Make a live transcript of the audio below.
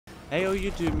Hey,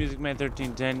 YouTube,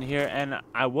 MusicMan1310 here, and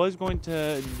I was going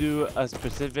to do a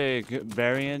specific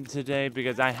variant today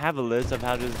because I have a list of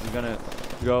how this is gonna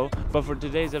go. But for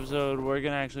today's episode, we're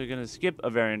gonna skip a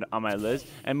variant on my list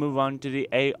and move on to the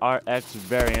ARX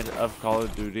variant of Call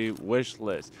of Duty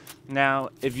Wishlist. Now,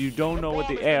 if you don't know what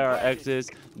the ARX is,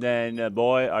 then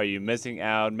boy, are you missing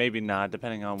out. Maybe not,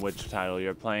 depending on which title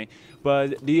you're playing.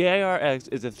 But the ARX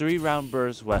is a 3-round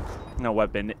burst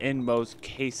weapon in most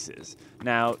cases.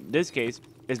 Now, this case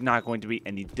is not going to be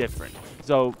any different.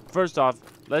 So, first off,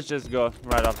 let's just go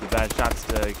right off the bat. Shots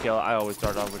to kill. I always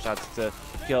start off with shots to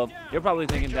kill. You're probably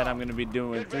thinking that I'm going to be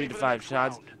doing 3 to 5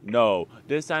 shots. No,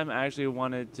 this time I actually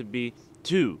want it to be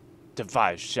 2 to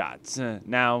 5 shots.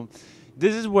 Now,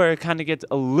 this is where it kind of gets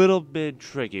a little bit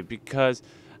tricky because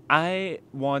I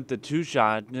want the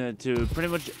 2-shot to pretty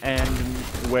much end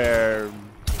where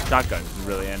shotguns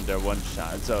really end their 1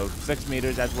 shot. So 6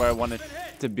 meters, that's where I want it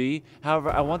to be.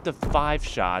 However, I want the 5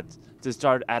 shots to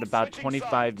start at about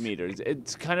 25 meters.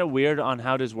 It's kind of weird on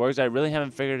how this works. I really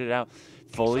haven't figured it out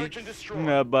fully,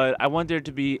 but I want there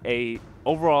to be a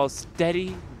overall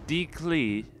steady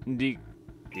decrease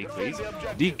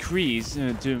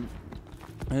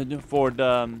for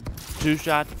the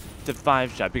 2-shot to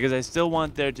 5-shot, because I still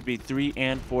want there to be 3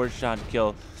 and 4-shot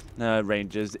kill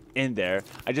ranges in there.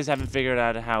 I just haven't figured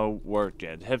out how it worked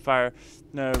yet. Hipfire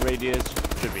radius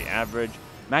should be average.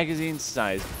 Magazine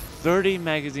size, 30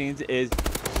 magazines is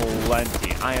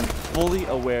plenty. I am fully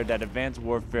aware that Advanced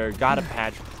Warfare got a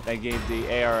patch that gave the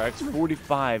ARX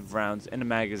 45 rounds in a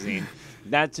magazine.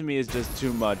 That to me is just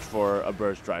too much for a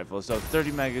burst rifle. So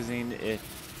 30 magazine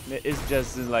is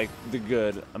just like the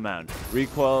good amount.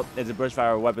 Recoil is a burst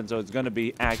fire weapon, so it's going to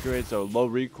be accurate, so low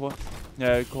recoil.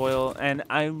 And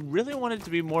I really want it to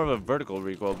be more of a vertical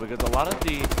recoil, because a lot of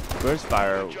the burst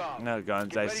fire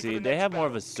guns I see, they have more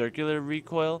of a circular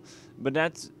recoil, but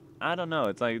that's, I don't know,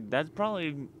 it's like that's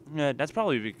probably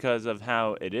because of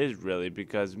how it is, really,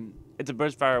 because it's a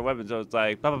burst fire weapon, so it's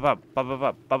like pop pop pop pop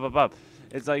pop pop pop pop.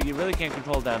 It's like you really can't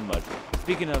control that much.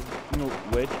 Speaking of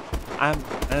which,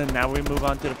 and now we move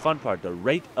on to the fun part, the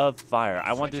rate of fire.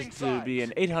 I want this to be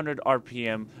an 800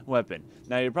 RPM weapon.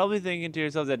 Now you're probably thinking to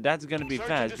yourself that that's going to be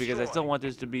fast, because I still want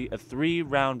this to be a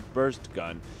 3-round burst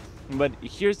gun. But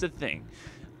here's the thing.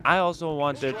 I also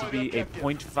want there to be a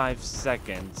 0.5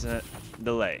 seconds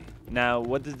delay. Now,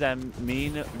 what does that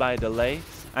mean by delay?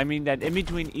 I mean that in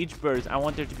between each burst, I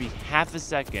want there to be half a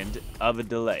second of a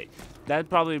delay. That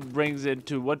probably brings it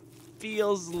to what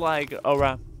feels like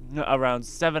around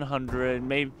 700,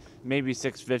 maybe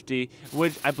 650,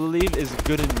 which I believe is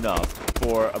good enough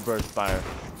for a burst fire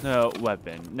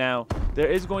weapon. Now, there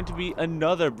is going to be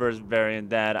another burst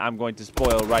variant that I'm going to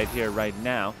spoil right here, right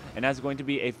now, and that's going to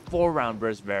be a 4-round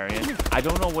burst variant. I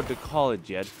don't know what to call it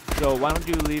yet, so why don't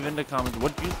you leave in the comments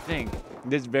what you think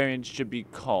this variant should be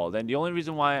called. And the only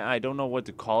reason why I don't know what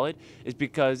to call it is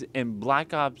because in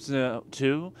Black Ops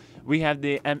 2, we have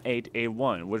the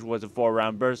M8A1, which was a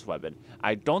 4-round burst weapon.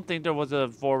 I don't think there was a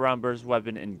 4-round burst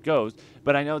weapon in Ghost,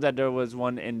 but I know that there was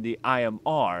one in the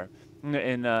IMR,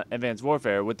 in Advanced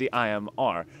Warfare with the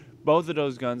IMR. Both of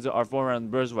those guns are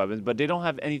 4-round burst weapons, but they don't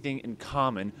have anything in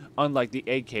common, unlike the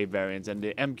AK variants and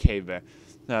the MK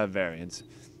variants.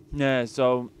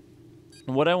 So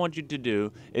what I want you to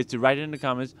do is to write in the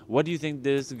comments, what do you think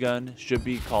this gun should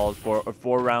be called for a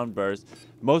 4-round burst?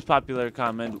 Most popular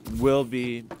comment will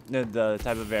be the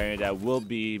type of variant that will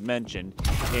be mentioned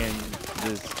in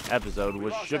this episode,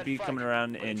 which should be coming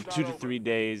around in 2 to 3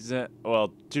 days.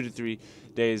 Well, 2 to 3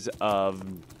 days of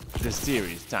the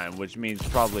series time, which means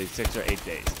probably 6 or 8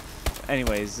 days.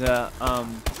 Anyways, leave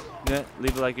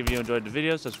a like if you enjoyed the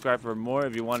video, subscribe for more.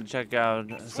 If you want to check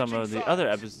out some of the other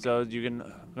episodes, you can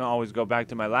always go back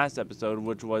to my last episode,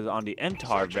 which was on the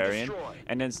MTAR variant,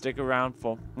 and then stick around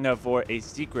for a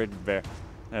secret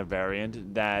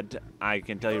variant that I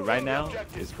can tell you right now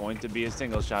is going to be a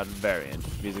single shot variant.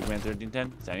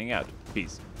 MusicMan1310 signing out.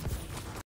 Peace.